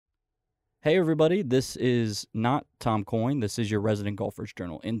Hey, everybody, this is not Tom Coyne. This is your resident Golfers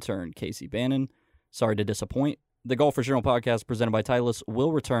Journal intern, Casey Bannon. Sorry to disappoint. The Golfers Journal podcast presented by Titleist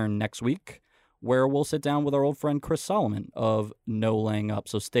will return next week, where we'll sit down with our old friend Chris Solomon of No Laying Up,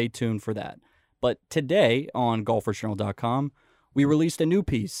 so stay tuned for that. But today on golfersjournal.com, we released a new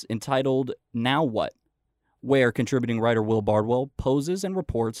piece entitled Now What?, where contributing writer Will Bardwell poses and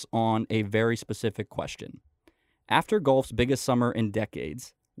reports on a very specific question. After golf's biggest summer in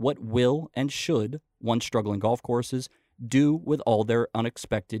decades, what will and should once struggling golf courses do with all their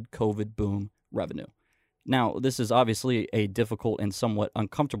unexpected COVID boom revenue? Now, this is obviously a difficult and somewhat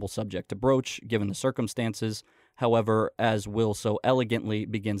uncomfortable subject to broach given the circumstances. However, as Will so elegantly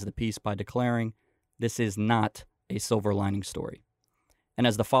begins the piece by declaring, this is not a silver lining story. And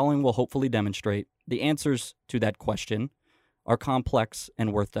as the following will hopefully demonstrate, the answers to that question are complex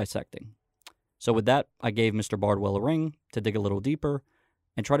and worth dissecting. So with that, I gave Mr. Bardwell a ring to dig a little deeper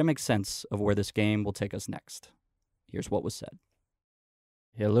and try to make sense of where this game will take us next. Here's what was said.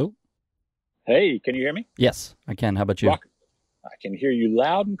 Hello? Hey, can you hear me? Yes, I can. How about you? Rock. I can hear you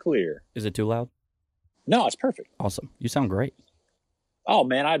loud and clear. Is it too loud? No, it's perfect. Awesome. You sound great. Oh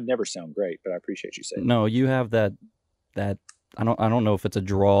man, I'd never sound great, but I appreciate you saying No, you have that I don't know if it's a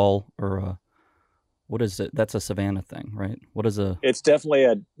drawl or a, what is it? That's a Savannah thing, right? What is a It's definitely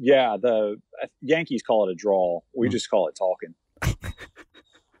the Yankees call it a drawl. We just call it talking.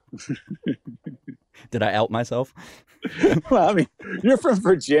 Did I out myself? Well, I mean, you're from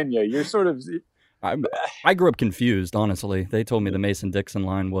Virginia. You're sort of I grew up confused, honestly. They told me the Mason-Dixon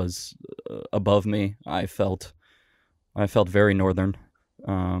line was above me. I felt very northern.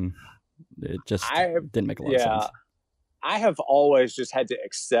 It just didn't make a lot of sense. I have always just had to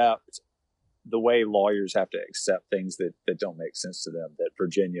accept the way lawyers have to accept things that don't make sense to them, that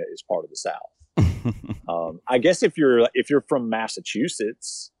Virginia is part of the South. I guess if you're from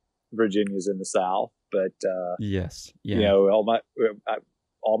Massachusetts, Virginia's in the South, but yes, yeah. You know,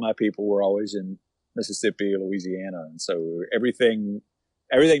 all my people were always in Mississippi, Louisiana, and so everything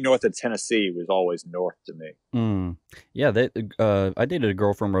north of Tennessee was always north to me. Yeah, I dated a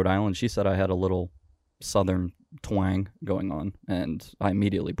girl from Rhode Island. She said I had a little Southern twang going on, and I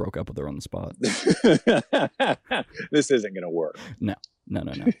immediately broke up with her on the spot. This isn't going to work. No.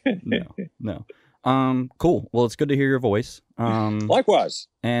 Cool. Well, it's good to hear your voice. Likewise.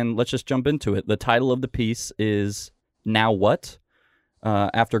 And let's just jump into it. The title of the piece is Now What?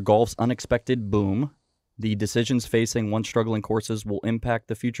 After golf's unexpected boom, the decisions facing once struggling courses will impact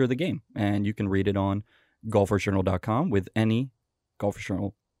the future of the game. And you can read it on golfersjournal.com with any Golfers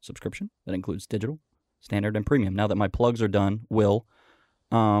Journal subscription. That includes digital, standard, and premium. Now that my plugs are done, Will,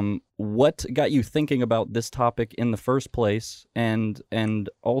 what got you thinking about this topic in the first place, and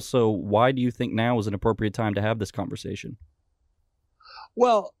also why do you think now is an appropriate time to have this conversation?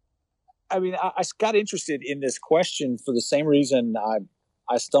 Well, I mean, I got interested in this question for the same reason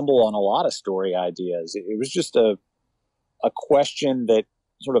I stumble on a lot of story ideas. It was just a question that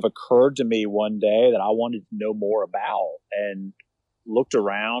sort of occurred to me one day that I wanted to know more about, and looked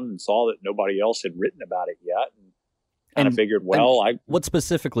around and saw that nobody else had written about it yet. And I figured, what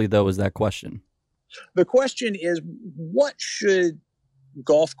specifically, though, is that question? The question is, what should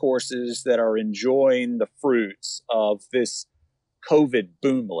golf courses that are enjoying the fruits of this COVID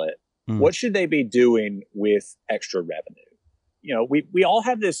boomlet, what should they be doing with extra revenue? You know, we all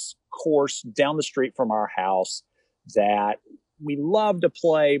have this course down the street from our house that we love to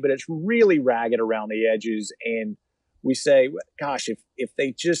play, but it's really ragged around the edges. And we say, gosh, if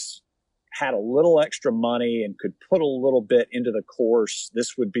they just had a little extra money and could put a little bit into the course,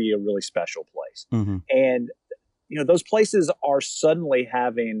 this would be a really special place. Mm-hmm. And, you know, those places are suddenly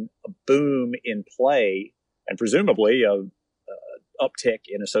having a boom in play, and presumably a uptick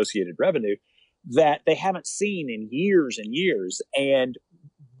in associated revenue that they haven't seen in years and years. And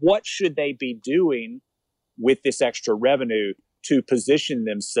what should they be doing with this extra revenue to position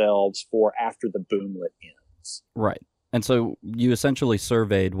themselves for after the boomlet ends? Right. And so you essentially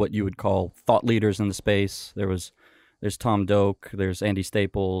surveyed what you would call thought leaders in the space. There's Tom Doak, there's Andy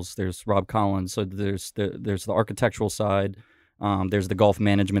Staples, there's Rob Collins. So there's the architectural side. There's the golf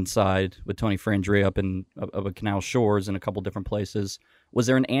management side with Tony Frandria up in Canal Shores and a couple different places. Was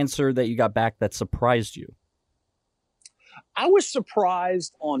there an answer that you got back that surprised you? I was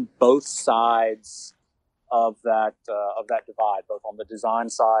surprised on both sides of that divide, both on the design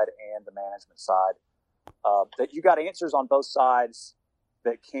side and the management side, that you got answers on both sides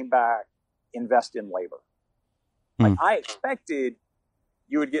that came back, invest in labor. Like I expected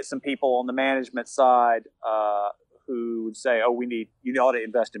you would get some people on the management side who would say, oh, you ought to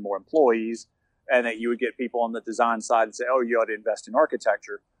invest in more employees. And that you would get people on the design side and say, oh, you ought to invest in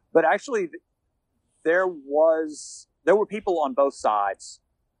architecture. But actually, there were people on both sides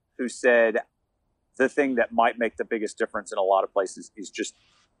who said the thing that might make the biggest difference in a lot of places is just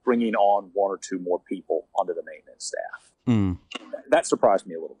bringing on one or two more people onto the maintenance staff. Mm. That surprised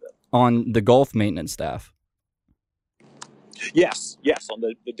me a little bit. On the golf maintenance staff? Yes, on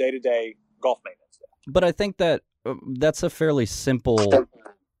the day-to-day golf maintenance staff. But I think that that's a fairly simple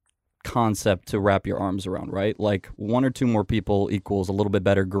concept to wrap your arms around, right? Like one or two more people equals a little bit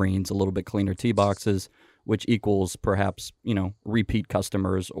better greens, a little bit cleaner tee boxes, which equals perhaps, repeat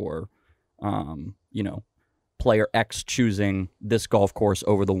customers or, player X choosing this golf course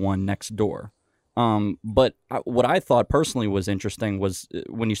over the one next door. But what I thought personally was interesting was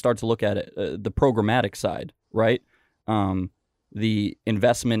when you start to look at it, the programmatic side, right? The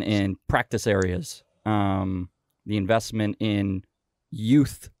investment in practice areas, the investment in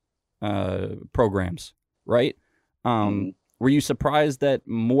youth programs, right? Were you surprised that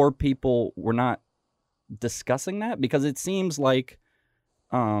more people were not discussing that? Because it seems like,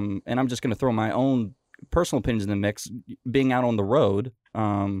 and I'm just going to throw my own personal opinions in the mix, being out on the road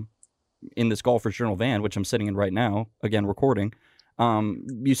in this Golfers Journal van, which I'm sitting in right now, again, recording,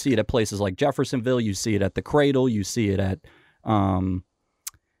 you see it at places like Jeffersonville, you see it at the Cradle, you see it at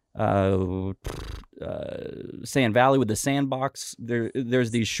Sand Valley with the Sandbox.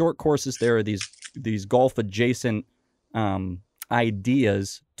 There's these short courses. There are these golf adjacent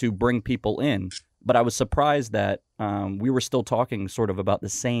ideas to bring people in. But I was surprised that we were still talking sort of about the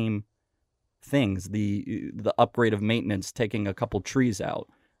same things, the upgrade of maintenance, taking a couple trees out.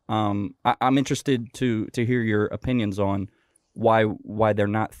 I'm interested to hear your opinions on why they're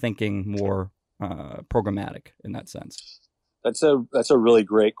not thinking more programmatic in that sense. That's a really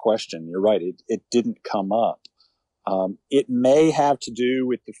great question. You're right. It didn't come up. It may have to do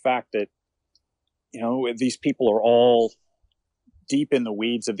with the fact that, these people are all deep in the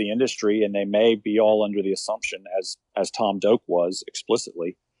weeds of the industry, and they may be all under the assumption, as Tom Doak was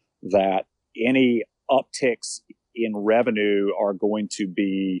explicitly, that any upticks in revenue are going to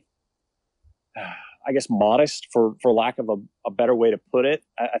be, I guess, modest, for lack of a better way to put it.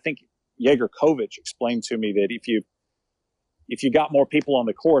 I think Jaeger Kovich explained to me that if you got more people on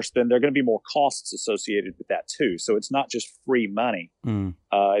the course, then there are going to be more costs associated with that too. So it's not just free money.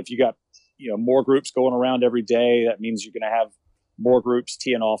 If you got more groups going around every day, that means you're going to have more groups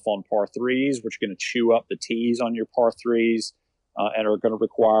teeing off on par threes, which are going to chew up the tees on your par threes, and are going to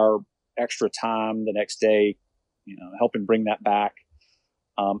require extra time the next day, helping bring that back.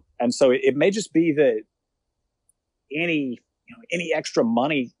 And so it may just be that any extra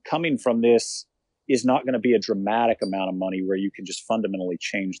money coming from this is not going to be a dramatic amount of money where you can just fundamentally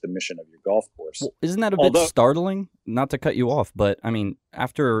change the mission of your golf course. Well, isn't that a bit startling? Not to cut you off, but I mean,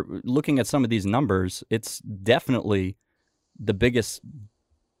 after looking at some of these numbers, it's definitely the biggest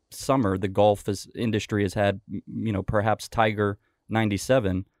summer the golf industry has had, perhaps Tiger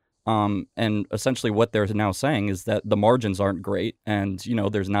 97. And essentially what they're now saying is that the margins aren't great and,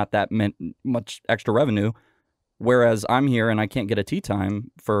 there's not that much extra revenue, whereas I'm here and I can't get a tee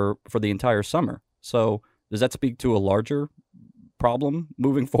time for the entire summer. So does that speak to a larger problem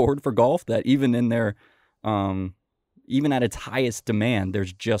moving forward for golf, that even in their, even at its highest demand,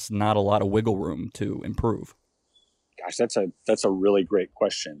 there's just not a lot of wiggle room to improve? Gosh, that's a really great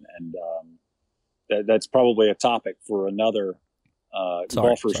question. And that's probably a topic for another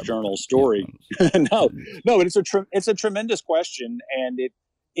Golfers Journal story. Yeah. No, but it's a tremendous question, and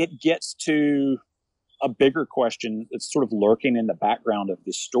it gets to a bigger question that's sort of lurking in the background of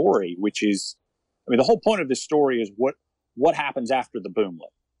this story, which is, the whole point of this story is what happens after the boomlet,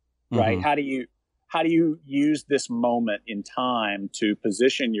 right? Mm-hmm. How do you use this moment in time to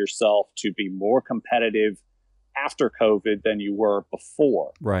position yourself to be more competitive after COVID than you were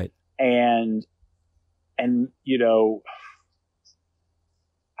before? Right. And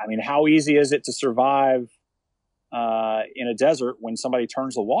how easy is it to survive in a desert when somebody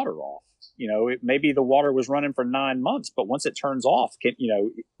turns the water off? Maybe the water was running for 9 months, but once it turns off,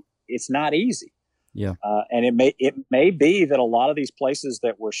 it's not easy. Yeah. And it may be that a lot of these places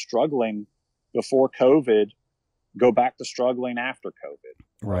that were struggling before COVID go back to struggling after COVID.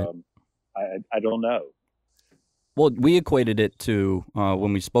 Right. I don't know. Well, we equated it to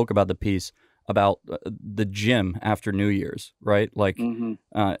when we spoke about the piece about the gym after New Year's, right? Like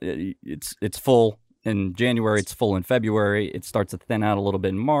it's full in January, it's full in February, it starts to thin out a little bit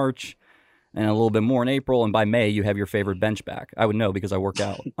in March, and a little bit more in April, and by May you have your favorite bench back. I would know because I work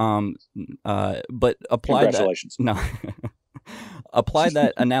out. But apply Congratulations. Apply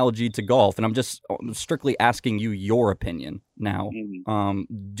that analogy to golf, and I'm just strictly asking you your opinion now.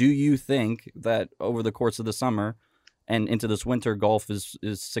 Do you think that over the course of the summer, And into this winter, golf is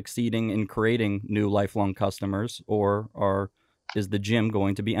succeeding in creating new lifelong customers, or is the gym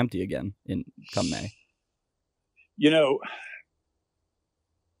going to be empty again come May?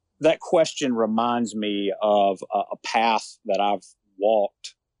 That question reminds me of a path that I've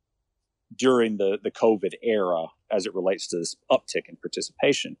walked during the COVID era as it relates to this uptick in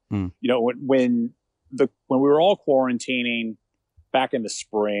participation. When we were all quarantining back in the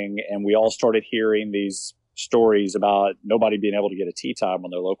spring, and we all started hearing these stories about nobody being able to get a tee time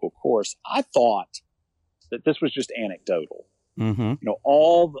on their local course, I thought that this was just anecdotal. Mm-hmm.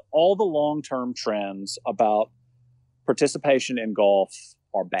 All the long-term trends about participation in golf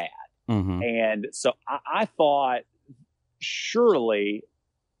are bad. Mm-hmm. And so I thought surely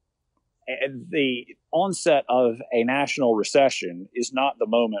the onset of a national recession is not the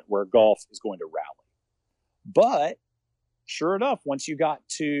moment where golf is going to rally. But sure enough, once you got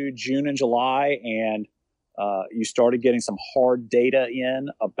to June and July and you started getting some hard data in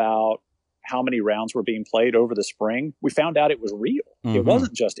about how many rounds were being played over the spring, we found out it was real. Mm-hmm. It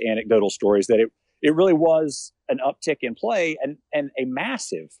wasn't just anecdotal stories, that it really was an uptick in play and a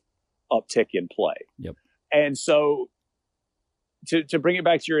massive uptick in play. Yep. And so to bring it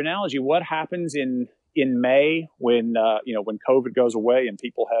back to your analogy, what happens in May when COVID goes away and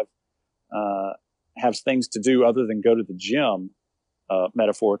people have things to do other than go to the gym,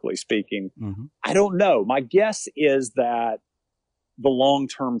 metaphorically speaking? Mm-hmm. I don't know. My guess is that the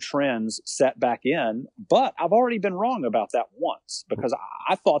long-term trends set back in, but I've already been wrong about that once, because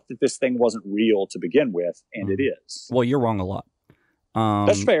I thought that this thing wasn't real to begin with, and it is. Well, you're wrong a lot.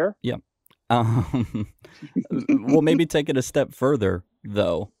 That's fair. Yeah. Well, maybe take it a step further,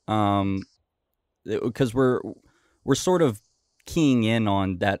 though, because we're sort of keying in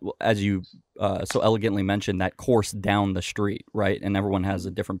on that, as you so elegantly mentioned, that course down the street, right? And everyone has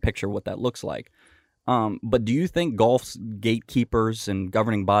a different picture of what that looks like. But do you think golf's gatekeepers and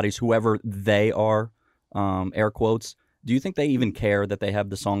governing bodies, whoever they are, air quotes, do you think they even care that they have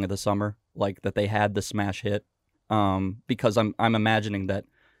the song of the summer, like that they had the smash hit? Because I'm imagining that,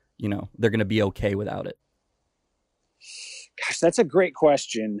 they're going to be okay without it. Gosh, that's a great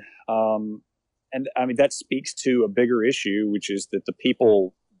question. And I mean, that speaks to a bigger issue, which is that the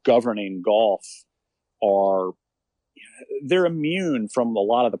people governing golf they're immune from a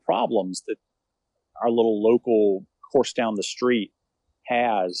lot of the problems that our little local course down the street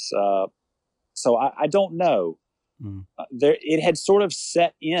has. So I don't know. It had sort of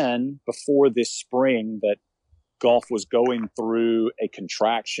set in before this spring that golf was going through a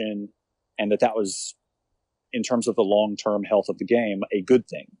contraction, and that was, in terms of the long-term health of the game, a good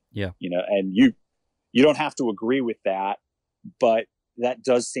thing. Yeah. And you don't have to agree with that, but that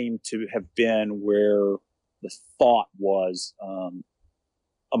does seem to have been where the thought was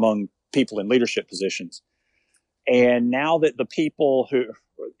among people in leadership positions. And now that the people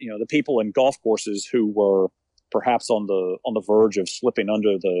the people in golf courses who were perhaps on the verge of slipping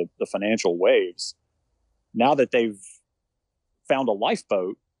under the financial waves, now that they've found a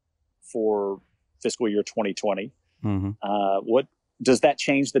lifeboat for fiscal year 2020, what does that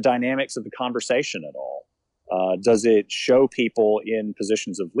change the dynamics of the conversation at all? Does it show people in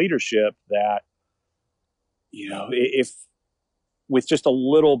positions of leadership that, if with just a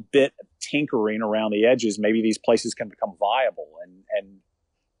little bit of tinkering around the edges, maybe these places can become viable? And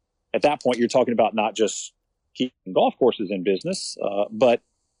at that point, you're talking about not just keeping golf courses in business, but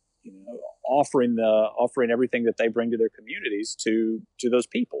offering everything that they bring to their communities to those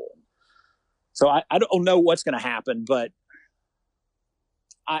people. So I don't know what's going to happen, but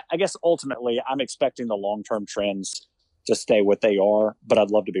I guess ultimately I'm expecting the long-term trends to stay what they are, but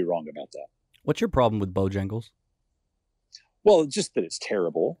I'd love to be wrong about that. What's your problem with Bojangles? Well, just that it's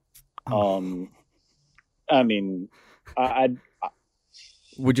terrible. I mean, I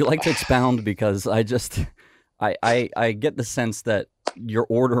would you like to expound? Because I get the sense that you're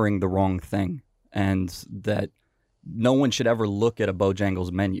ordering the wrong thing, and that no one should ever look at a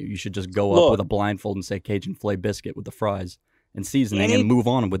Bojangles menu. You should just go up with a blindfold and say Cajun filet biscuit with the fries and seasoning and move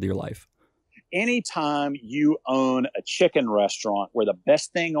on with your life. Anytime you own a chicken restaurant where the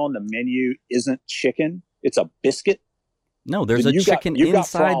best thing on the menu isn't chicken, it's a biscuit. No, there's a chicken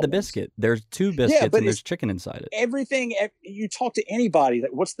inside the biscuit. There's two biscuits and there's chicken inside it. Everything, you talk to anybody,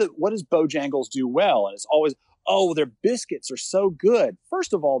 what does Bojangles do well? And it's always, their biscuits are so good.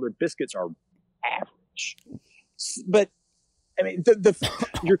 First of all, their biscuits are average. But I mean,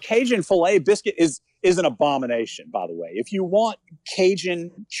 your Cajun filet biscuit is an abomination, by the way. If you want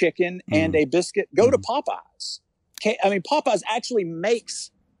Cajun chicken and a biscuit, go to Popeyes. Popeyes actually makes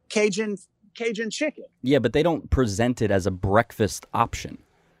Cajun chicken. Yeah, but they don't present it as a breakfast option.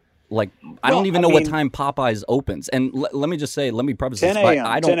 Like, I don't even know what time Popeyes opens. And let me just say, let me preface 10 this.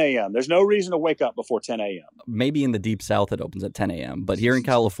 a.m. 10 a.m. There's no reason to wake up before 10 a.m. Maybe in the Deep South it opens at 10 a.m., but here in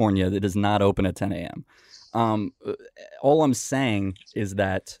California, it does not open at 10 a.m. All I'm saying is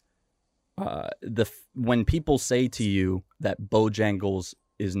that when people say to you that Bojangles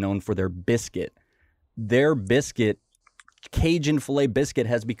is known for their biscuit, Cajun filet biscuit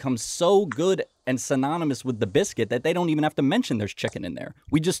has become so good and synonymous with the biscuit that they don't even have to mention there's chicken in there.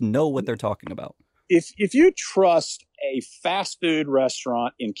 We just know what they're talking about. If you trust a fast food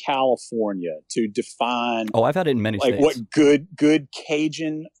restaurant in California to define, I've had it in many states, what good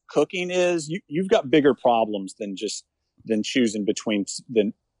Cajun cooking is, you've got bigger problems than choosing between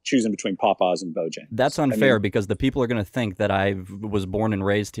Popeyes and Bojangles. That's unfair because the people are going to think that I was born and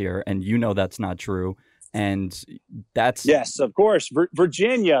raised here, and that's not true. And that's yes, of course,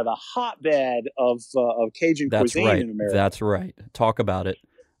 Virginia, the hotbed of Cajun cuisine in America. That's right. Talk about it.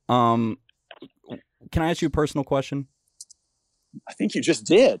 Can I ask you a personal question? I think you just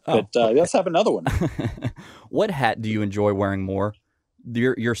did, but let's have another one. What hat do you enjoy wearing more?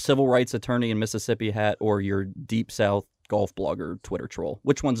 Your civil rights attorney in Mississippi hat or your Deep South golf blogger Twitter troll?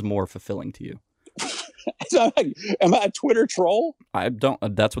 Which one's more fulfilling to you? Am I a Twitter troll? I don't.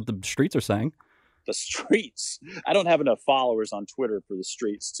 That's what the streets are saying. The streets. I don't have enough followers on Twitter for the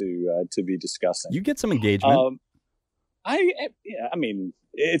streets to be discussing. You get some engagement. I mean,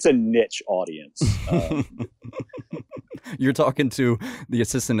 it's a niche audience. You're talking to the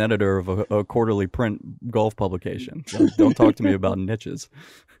assistant editor of a quarterly print golf publication. Don't talk to me about niches.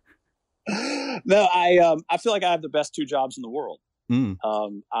 No, I feel like I have the best two jobs in the world.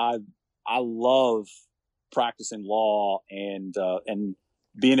 I love practicing law and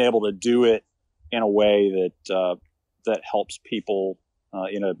being able to do it in a way that helps people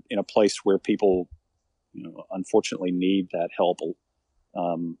in a place where people, unfortunately need that help.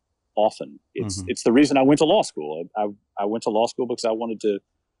 Often it's the reason I went to law school. I went to law school because I wanted to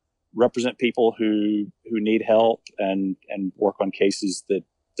represent people who need help and work on cases that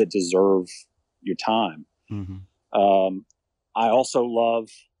deserve your time. I also love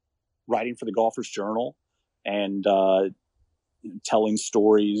writing for the Golfers Journal and telling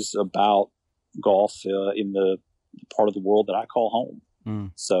stories about golf in the part of the world that I call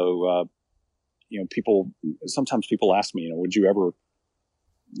home. So, sometimes people ask me, would you ever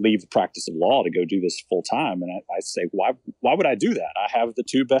leave the practice of law to go do this full time? And I say, why would I do that? I have the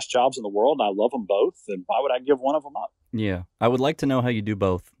two best jobs in the world and I love them both. And why would I give one of them up? Yeah. I would like to know how you do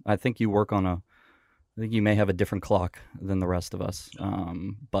both. I think you may have a different clock than the rest of us.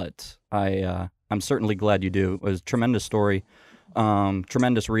 But I'm certainly glad you do. It was a tremendous story.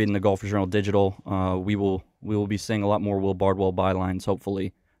 Tremendous read in the Golfers Journal Digital. We will be seeing a lot more Will Bardwell bylines,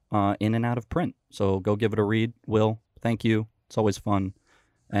 hopefully, in and out of print. So go give it a read. Will, thank you. It's always fun.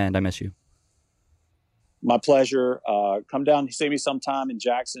 And I miss you. My pleasure. Come down and see me sometime in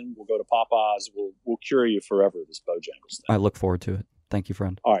Jackson. We'll go to Popeyes. We'll cure you forever, this Bojangles thing. I look forward to it. Thank you,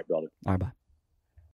 friend. All right, brother. All right, bye.